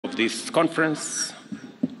this conference,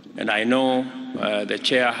 and I know the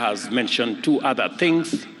chair has mentioned two other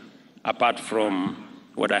things apart from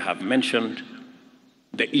what I have mentioned,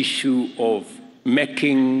 the issue of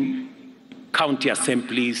making county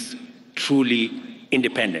assemblies truly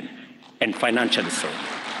independent and financially so.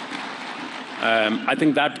 I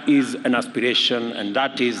think that is an aspiration, and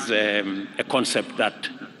that is a concept that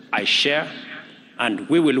I share, and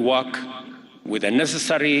we will work with the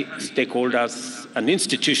necessary stakeholders and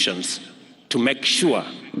institutions to make sure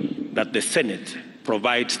that the Senate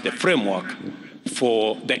provides the framework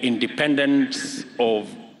for the independence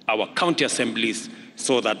of our county assemblies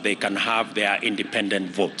so that they can have their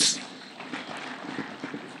independent votes.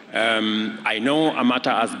 I know a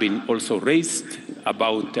matter has been also raised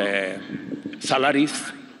about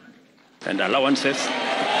salaries and allowances.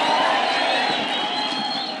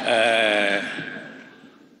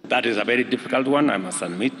 That is a very difficult one, I must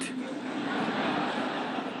admit,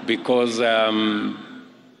 because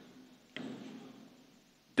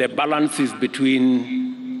the balance is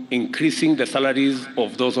between increasing the salaries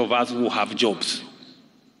of those of us who have jobs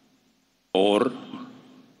or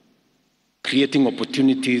creating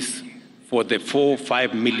opportunities for the 4 or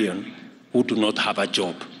 5 million who do not have a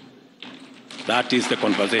job. That is the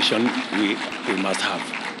conversation we must have.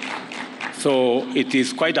 So it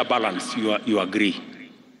is quite a balance, you agree.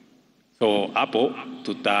 So hapo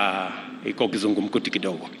iko kizungumkuti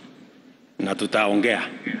kidogo na tutaongea.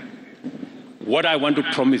 What I want to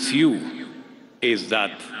promise you is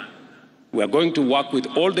that we are going to work with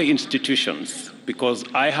all the institutions, because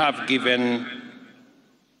I have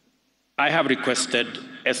requested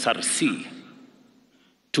SRC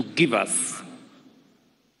to give us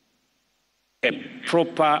a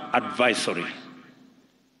proper advisory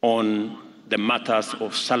on the matters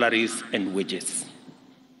of salaries and wages.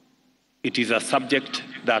 It is a subject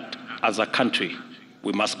that, as a country,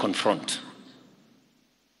 we must confront.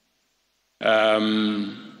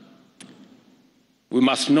 We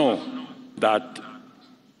must know that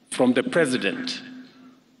from the president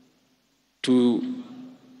to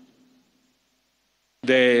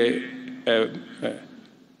the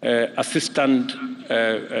assistant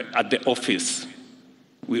at the office,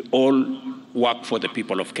 we all work for the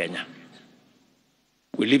people of Kenya.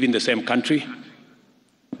 We live in the same country.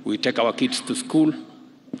 We take our kids to school.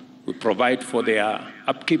 We provide for their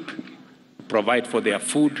upkeep, provide for their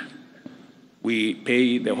food. We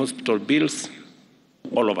pay the hospital bills,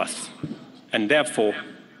 all of us. And therefore,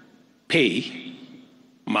 pay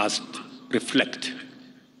must reflect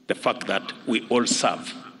the fact that we all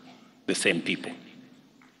serve the same people.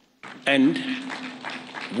 And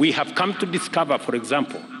we have come to discover, for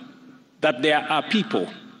example, that there are people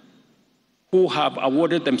who have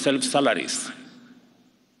awarded themselves salaries.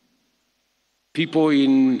 People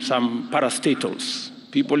in some parastatals,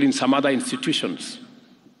 people in some other institutions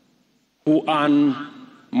who earn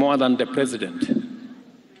more than the president.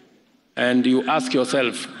 And you ask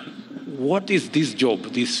yourself, what is this job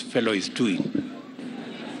this fellow is doing?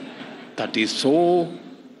 That is so,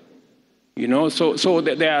 so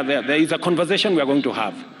there is a conversation we are going to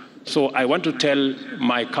have. So I want to tell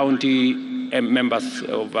my county members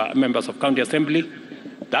of county assembly,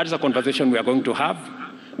 that is a conversation we are going to have,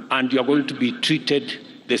 and you are going to be treated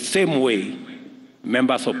the same way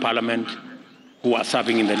members of parliament who are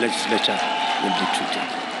serving in the legislature will be treated.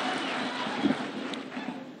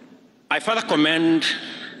 I further commend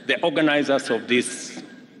the organizers of this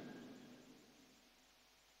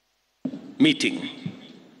meeting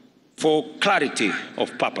for clarity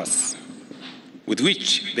of purpose with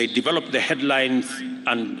which they developed the headlines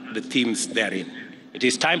and the themes therein. It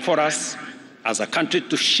is time for us as a country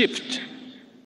to shift